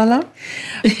your color.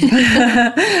 But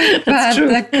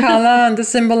the color and the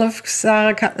symbol of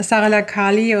Sarala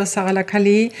Kali or Sarala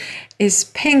Kali is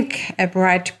pink, a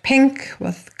bright pink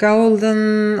with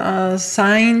golden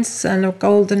signs and a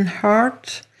golden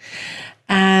heart.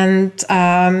 And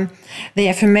the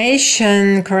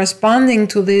affirmation corresponding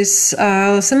to this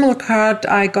symbol card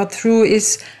I got through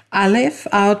is, I live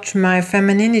out my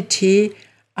femininity,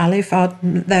 I live out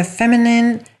the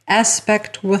feminine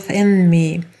aspect within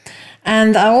me.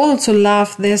 And I also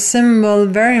love this symbol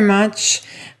very much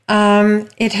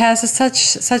It has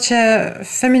such a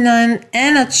feminine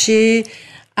energy,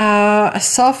 a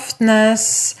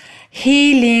softness,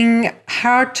 healing,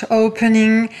 heart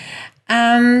opening,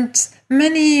 and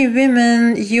many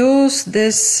women use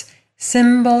this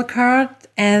symbol card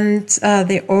and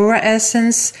the aura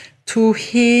essence to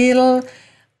heal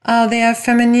their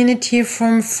femininity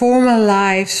from former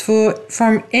lives,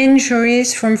 from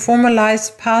injuries, from former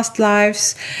lives, past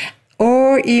lives,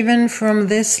 or even from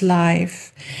this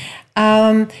life.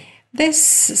 This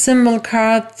symbol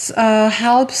card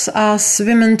helps us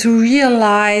women to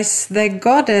realize the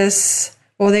goddess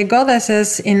or the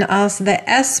goddesses in us, the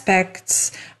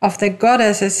aspects of the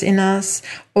goddesses in us,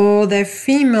 or the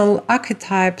female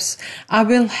archetypes. I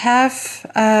will have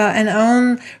an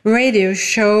own radio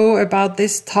show about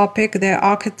this topic, the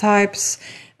archetypes,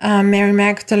 Mary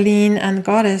Magdalene and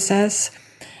goddesses.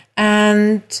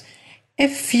 And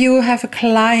if you have a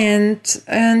client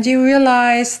and you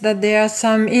realize that there are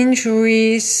some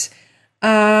injuries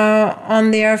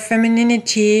on their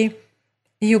femininity,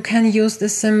 you can use the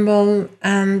symbol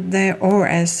and the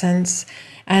aura essence.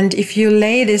 And if you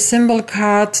lay the symbol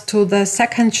card to the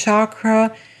second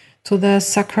chakra, to the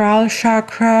sacral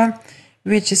chakra,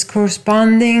 which is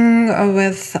corresponding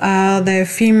with the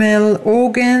female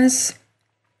organs,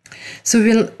 so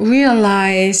we'll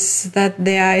realize that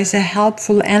there is a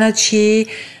helpful energy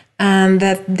and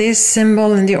that this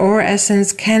symbol and the aura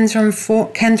essence can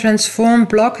transform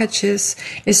blockages,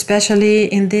 especially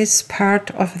in this part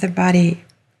of the body.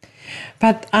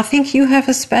 But I think you have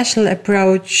a special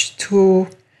approach to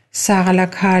Sara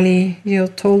Lakali. You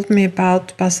told me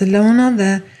about Barcelona,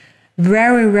 the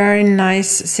very, very nice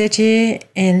city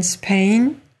in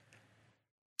Spain.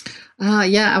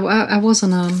 I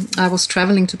was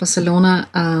traveling to Barcelona,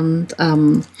 and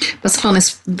Barcelona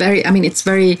is it's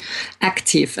very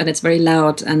active and it's very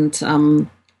loud, and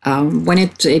when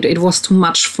it was too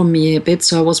much for me a bit,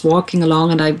 so I was walking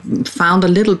along and I found a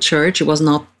little church. It was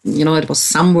not, it was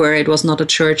somewhere. It was not a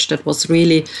church that was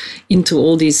really into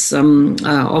all these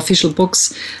official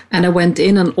books. And I went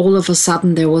in, and all of a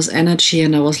sudden there was energy,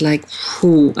 and I was like,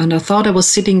 whoo. And I thought I was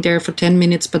sitting there for 10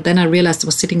 minutes, but then I realized I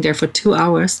was sitting there for 2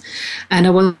 hours. And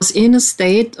I was in a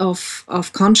state of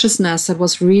consciousness that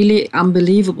was really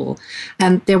unbelievable.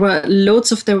 And there were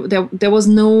loads of, there was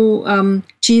no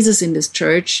Jesus in this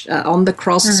church on the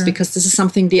crosses, because this is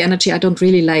something, the energy, I don't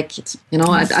really like it.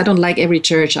 I don't like every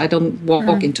church. I don't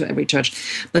walk into every church.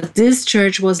 But this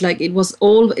church was like, it was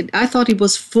all, I thought it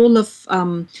was full of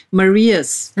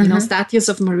Marias, statues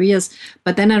of Marias.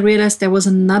 But then I realized there was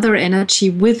another energy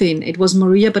within. It was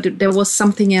Maria, but there was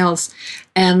something else.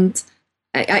 And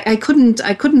I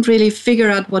couldn't really figure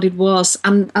out what it was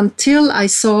until I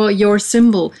saw your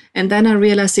symbol. And then I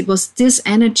realized it was this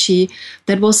energy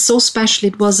that was so special.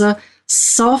 It was a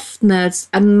softness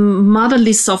and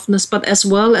motherly softness, but as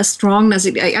well as strongness.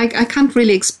 I can't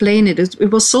really explain it.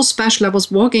 It was so special. I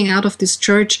was walking out of this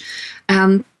church,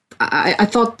 and I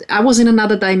thought I was in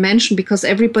another dimension, because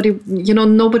everybody,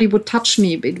 nobody would touch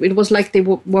me. It was like they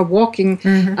were walking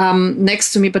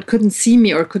next to me, but couldn't see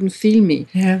me or couldn't feel me.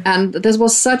 Yeah. And there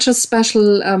was such a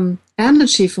special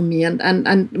energy for me. And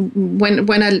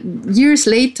when I years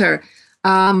later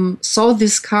saw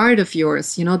this card of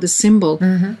yours, the symbol,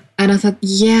 and I thought,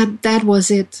 yeah, that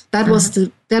was it. That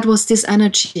was this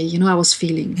energy, I was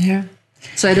feeling. Yeah.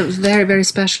 So it was very, very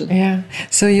special. Yeah.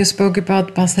 So you spoke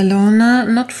about Barcelona.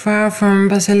 Not far from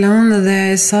Barcelona,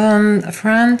 there is southern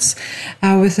France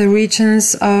with the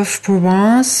regions of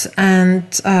Provence and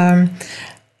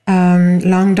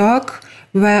Languedoc,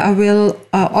 where I will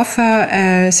offer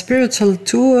a spiritual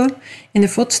tour in the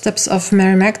footsteps of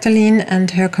Mary Magdalene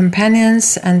and her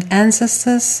companions and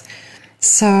ancestors.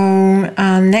 So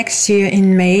next year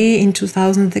in May, in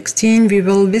 2016, we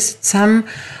will visit some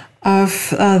of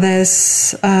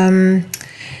these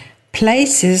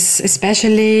places,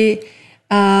 especially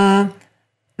the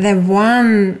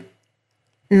one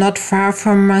not far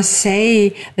from Marseille.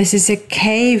 This is a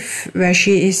cave where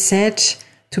she is said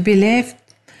to be lived.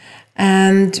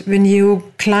 And when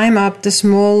you climb up the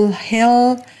small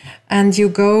hill and you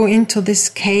go into this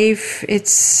cave,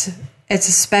 it's a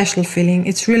special feeling.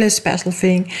 It's really a special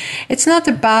feeling. It's not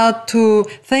about to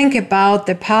think about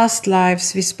the past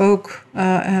lives we spoke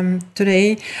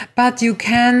today, but you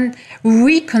can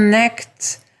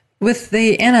reconnect with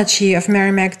the energy of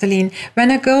Mary Magdalene.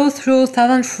 When I go through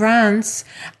southern France,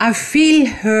 I feel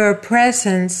her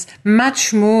presence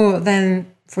much more than,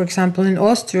 for example, in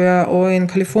Austria or in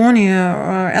California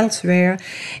or elsewhere.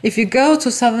 If you go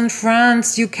to southern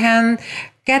France, you can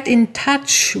get in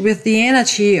touch with the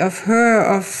energy of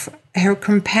her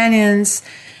companions.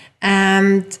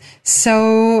 And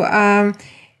so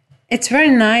it's very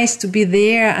nice to be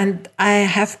there, and I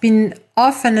have been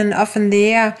often and often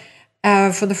there.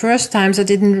 For the first times, I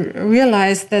didn't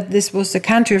realize that this was the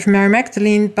country of Mary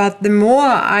Magdalene, but the more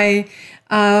I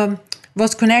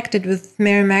was connected with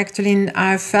Mary Magdalene,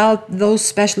 I felt those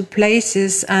special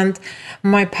places, and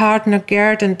my partner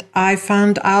Gerd and I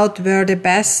found out where the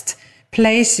best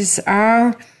places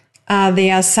are.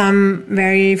 There are some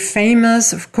very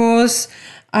famous, of course,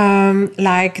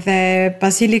 like the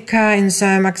Basilica in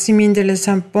Saint-Maximin de la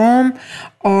Saint-Baume,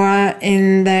 or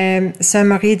in the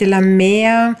Saint-Marie de la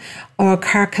Mer, or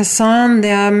Carcassonne.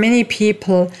 There are many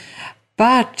people,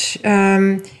 but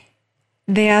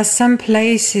there are some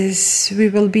places we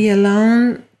will be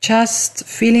alone, just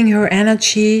feeling her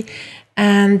energy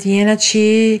and the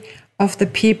energy of the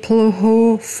people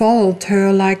who followed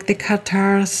her, like the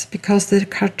Cathars, because the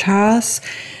Cathars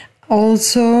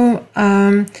also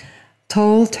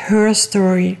told her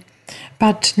story.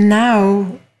 But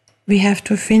now we have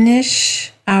to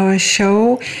finish our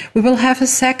show. We will have a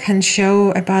second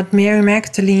show about Mary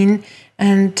Magdalene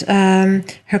and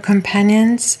her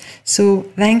companions. So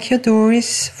thank you,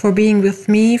 Doris, for being with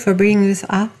me, for being with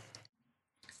us.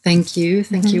 Thank you.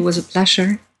 Thank you. It was a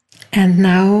pleasure. And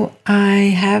now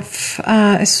I have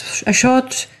a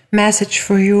short message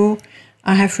for you.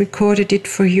 I have recorded it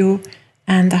for you,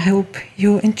 and I hope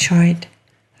you enjoyed.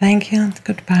 Thank you and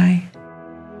goodbye.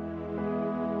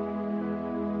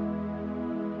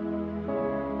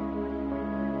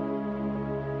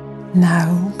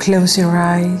 Now close your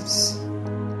eyes,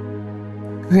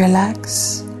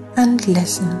 relax and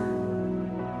listen.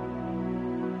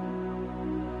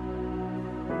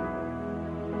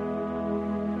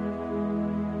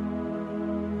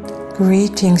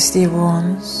 Greetings, dear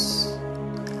ones.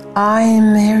 I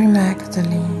am Mary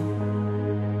Magdalene.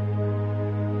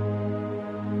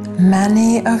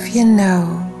 Many of you know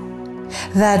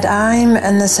that I'm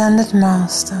an ascended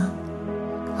master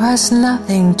who has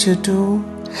nothing to do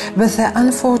with the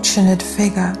unfortunate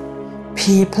figure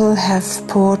people have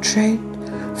portrayed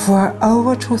for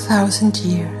over 2,000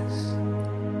 years.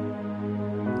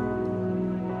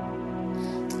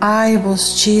 I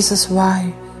was Jesus'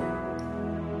 wife,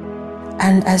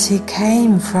 and as he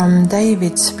came from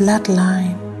David's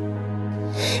bloodline,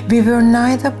 we were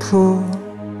neither poor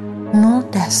nor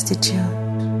destitute.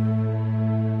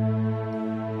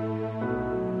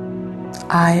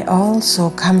 I also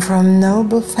come from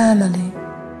noble family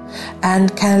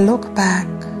and can look back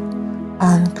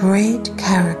on great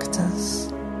characters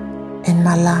in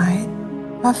my line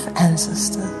of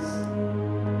ancestors.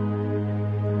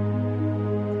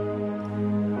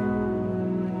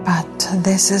 But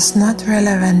this is not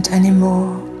relevant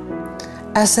anymore,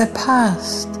 as the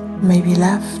past may be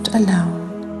left alone.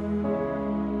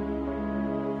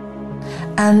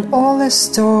 And all the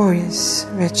stories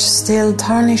which still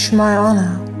tarnish my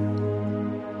honor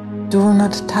do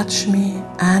not touch me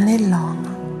any longer.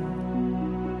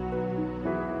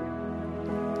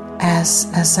 As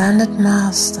ascended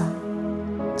master,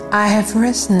 I have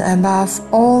risen above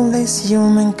all these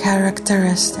human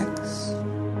characteristics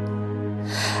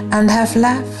and have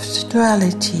left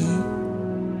duality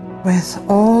with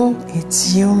all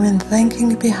its human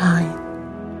thinking behind.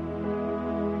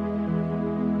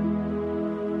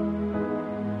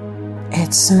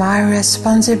 It's my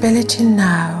responsibility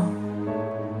now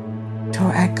to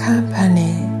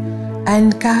accompany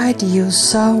and guide you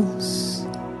souls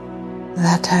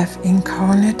that have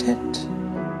incarnated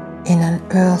in an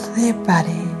earthly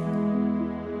body.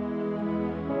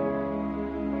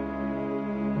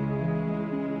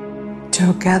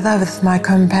 Together with my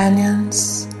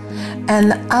companions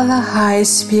and other high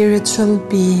spiritual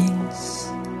beings,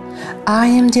 I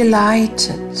am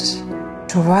delighted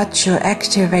to watch you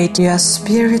activate your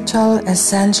spiritual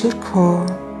essential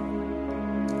core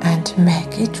and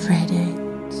make it radiate.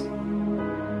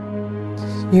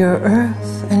 Your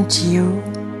earth and you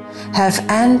have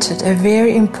entered a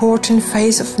very important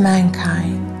phase of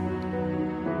mankind.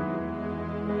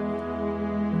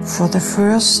 For the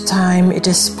first time, it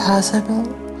is possible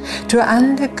to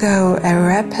undergo a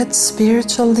rapid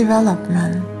spiritual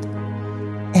development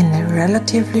in a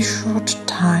relatively short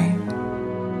time.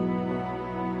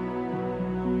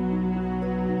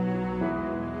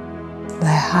 The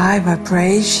high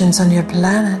vibrations on your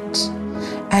planet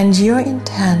and your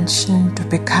intention to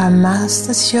become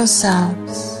masters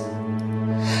yourselves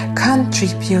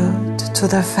contribute to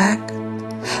the fact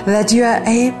that you are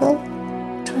able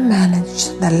to manage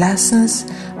the lessons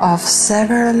of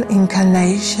several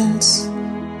incarnations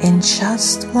in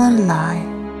just one life.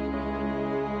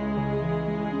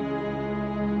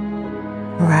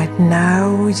 Right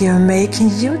now, you're making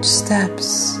huge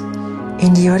steps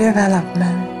in your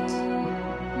development,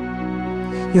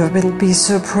 You will be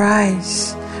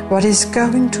surprised what is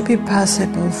going to be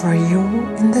possible for you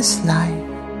in this life.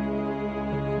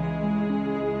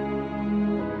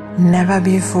 Never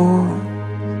before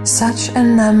such a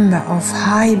number of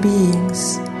high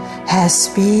beings has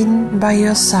been by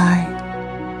your side.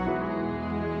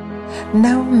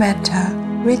 No matter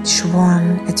which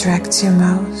one attracts you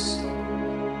most,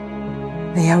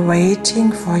 they are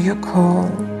waiting for your call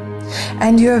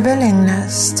and your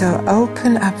willingness to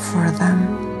open up for them.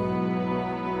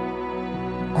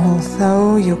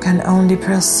 Although you can only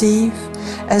perceive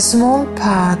a small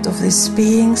part of this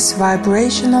being's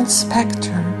vibrational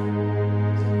spectrum,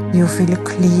 you feel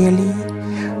clearly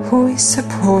who is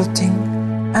supporting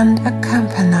and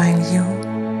accompanying you.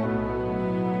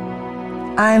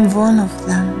 I am one of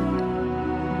them.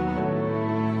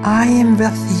 I am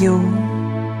with you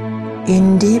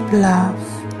in deep love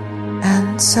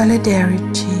and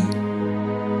solidarity.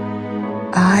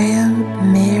 I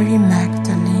am Mary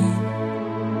Magdalene.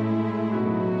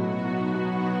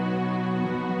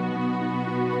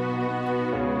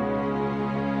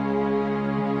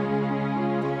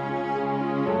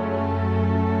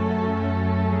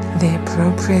 The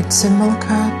appropriate symbol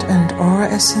card and aura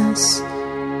essence,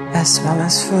 as well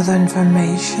as further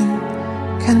information,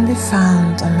 can be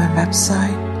found on my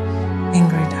website,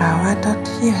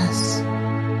 ingridauer.us.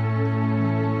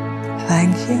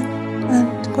 Thank you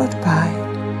and goodbye.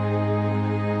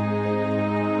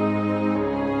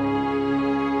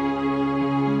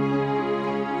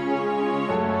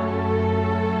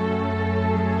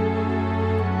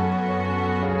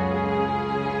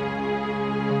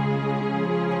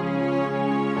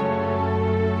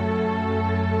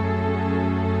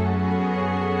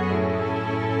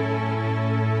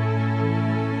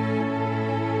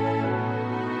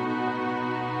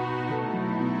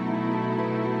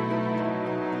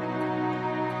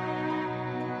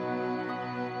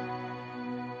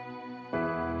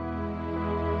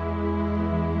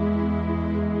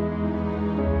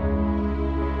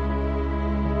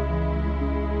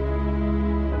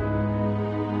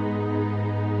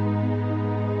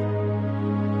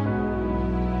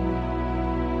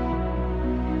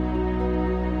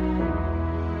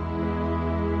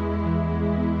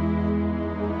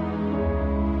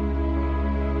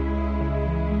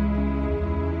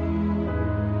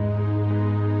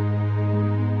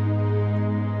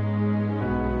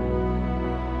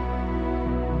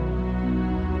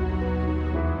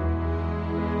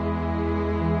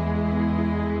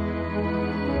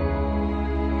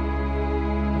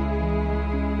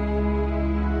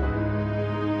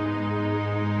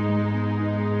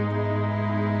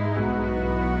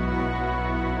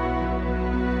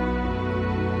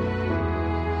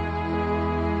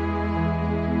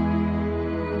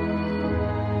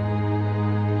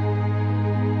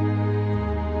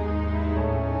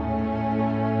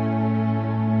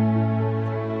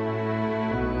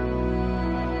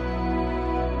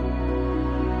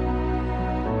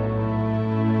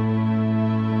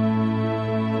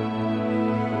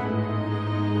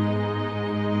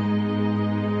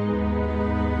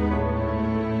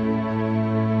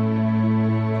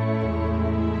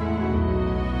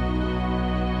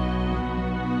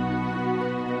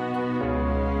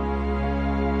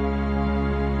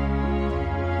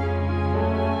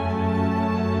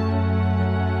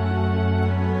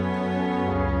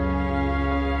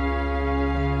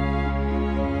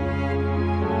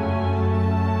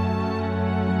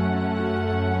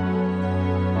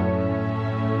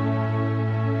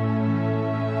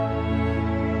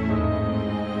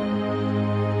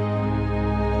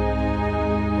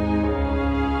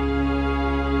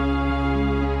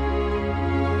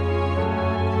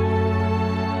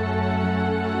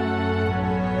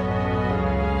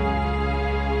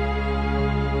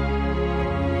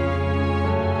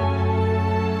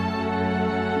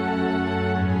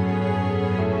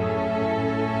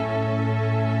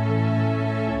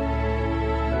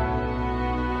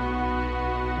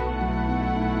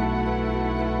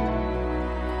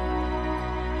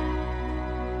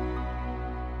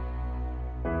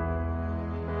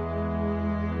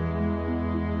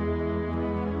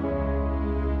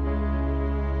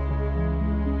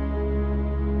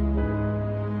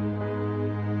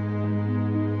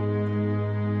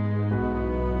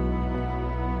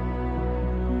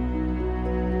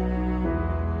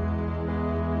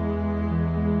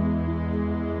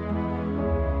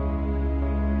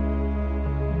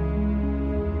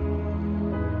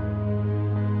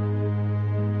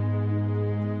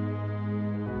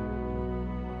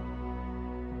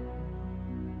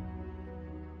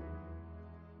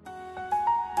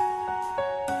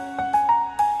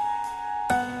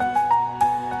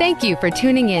 Thank you for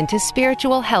tuning in to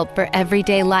Spiritual Help for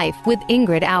Everyday Life with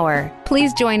Ingrid Auer.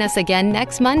 Please join us again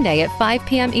next Monday at 5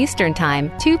 p.m. Eastern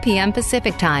Time, 2 p.m.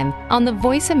 Pacific Time on the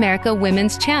Voice America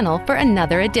Women's Channel for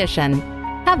another edition.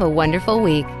 Have a wonderful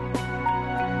week.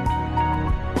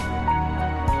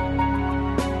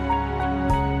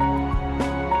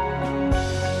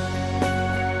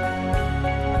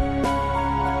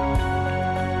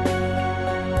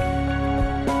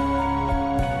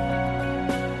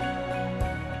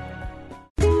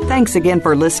 Thanks again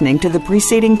for listening to the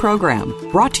preceding program,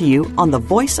 brought to you on the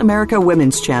Voice America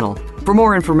Women's Channel. For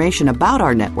more information about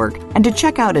our network and to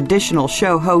check out additional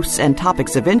show hosts and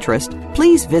topics of interest,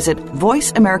 please visit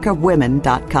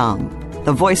voiceamericawomen.com.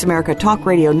 The Voice America Talk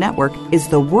Radio Network is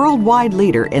the worldwide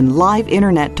leader in live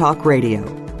Internet talk radio.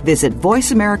 Visit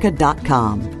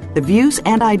voiceamerica.com. The views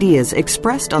and ideas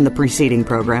expressed on the preceding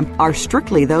program are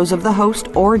strictly those of the host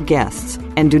or guests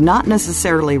and do not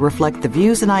necessarily reflect the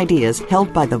views and ideas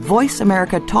held by the Voice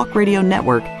America Talk Radio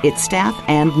Network, its staff,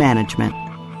 and management.